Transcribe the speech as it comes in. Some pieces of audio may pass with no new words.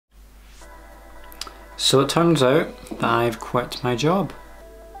So it turns out that I've quit my job.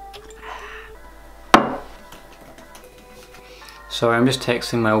 So I'm just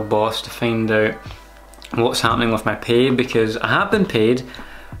texting my old boss to find out what's happening with my pay, because I have been paid,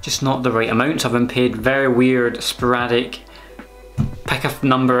 just not the right amounts. I've been paid very weird, sporadic, pick a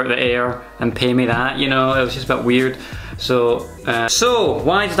number out of the air and pay me that, you know, it was just a bit weird. So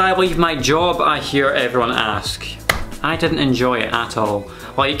why did I leave my job, I hear everyone ask. I didn't enjoy it at all.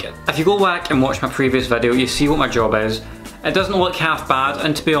 Like, if you go back and watch my previous video, you see what my job is. It doesn't look half bad,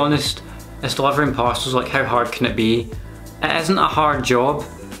 and to be honest, it's delivering parcels. Like, how hard can it be? It isn't a hard job.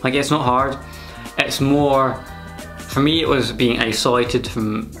 Like, it's not hard. It's more, for me, it was being isolated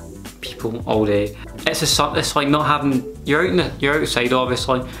from people all day. It's like not having, you're outside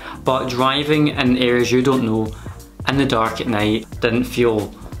obviously, but driving in areas you don't know in the dark at night didn't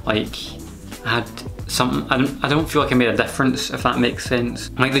feel like I had something. I don't feel like I made a difference, if that makes sense.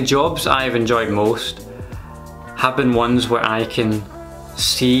 Like, the jobs I've enjoyed most have been ones where I can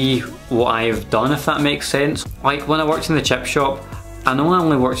see what I've done, if that makes sense. Like, when I worked in the chip shop, I know I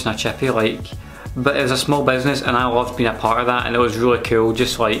only worked in a chippy, like, but it was a small business and I loved being a part of that, and it was really cool.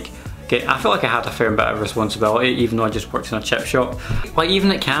 Just like, I felt like I had a fair bit of responsibility even though I just worked in a chip shop. Like,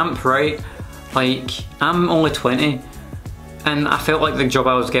 even at camp, right, like, I'm only 20 and I felt like the job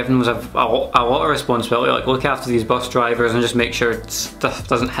I was given was a lot of responsibility. Like, look after these bus drivers and just make sure stuff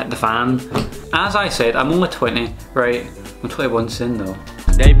doesn't hit the fan. As I said, I'm only 20, right? I'm 21 soon though.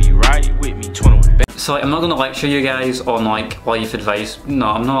 They be right with me, 21. So like, I'm not gonna lecture you guys on like life advice. No,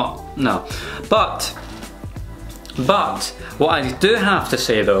 I'm not, no. But what I do have to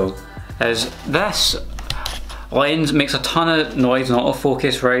say though is this lens makes a ton of noise in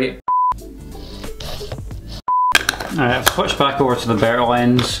autofocus, right? Alright, I've switched back over to the better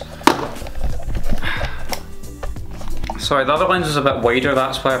lens. Sorry, the other lens is a bit wider,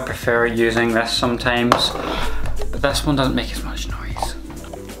 that's why I prefer using this sometimes. But this one doesn't make as much noise.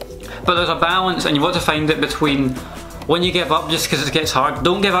 But there's a balance, and you've got to find it between when you give up just because it gets hard.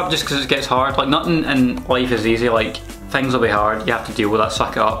 Don't give up just because it gets hard. Like, nothing in life is easy. Like, things will be hard, you have to deal with that,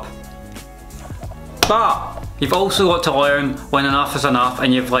 suck it up. But you've also got to learn when enough is enough,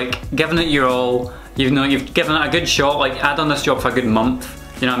 and you've like given it your all. You know, you've given it a good shot. Like, I'd done this job for a good month.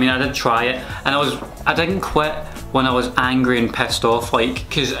 You know what I mean? I did try it, and I didn't quit when I was angry and pissed off. Like,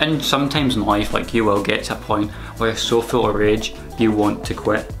 because sometimes in life, like, you will get to a point where you're so full of rage you want to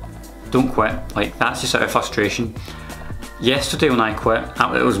quit. Don't quit. Like, that's just out of frustration. Yesterday when I quit,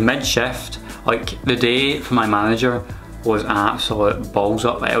 it was mid-shift. Like, the day for my manager was an absolute balls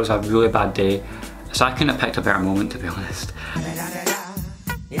up. Like, it was a really bad day. So I couldn't have picked a better moment, to be honest.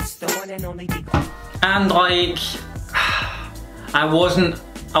 And like, I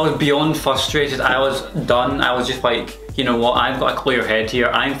was beyond frustrated. I was done. I was just like, you know what, I've got a clear head here.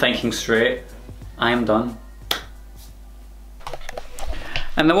 I'm thinking straight. I am done.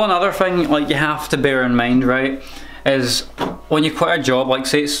 And the one other thing, like, you have to bear in mind, right, is when you quit a job, like,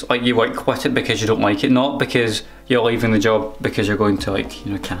 say it's like you like quit it because you don't like it, not because you're leaving the job because you're going to, like,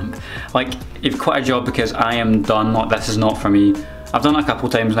 you know, camp. Like, you've quit a job because I am done, like, this is not for me. I've done it a couple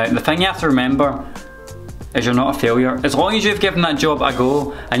times now. The thing you have to remember is you're not a failure. As long as you've given that job a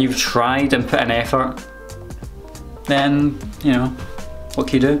go and you've tried and put in effort, then, you know, what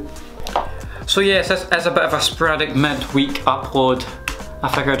can you do? So yes, this is a bit of a sporadic mid-week upload. I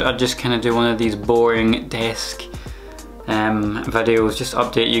figured I'd just kind of do one of these boring desk videos, just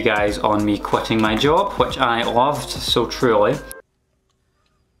update you guys on me quitting my job, which I loved so truly.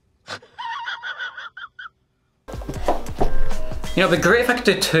 You know, it'd be great if I could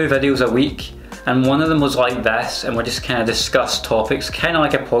do 2 videos a week, and one of them was like this, and we just kind of discuss topics, kind of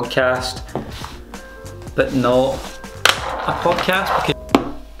like a podcast, but not a podcast.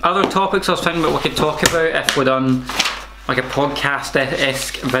 Because other topics I was thinking about we could talk about if we're done like a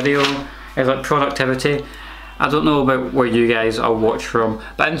podcast-esque video, is like productivity. I don't know about where you guys are watch from,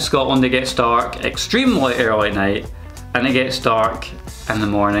 but in Scotland it gets dark extremely early at night, and it gets dark in the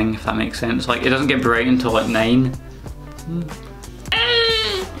morning, if that makes sense. Like, it doesn't get bright until like 9.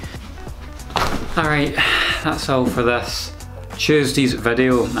 Alright, that's all for this Tuesday's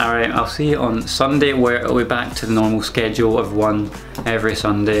video. Alright, I'll see you on Sunday, where it'll be back to the normal schedule of one every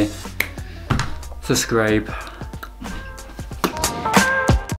Sunday. Subscribe.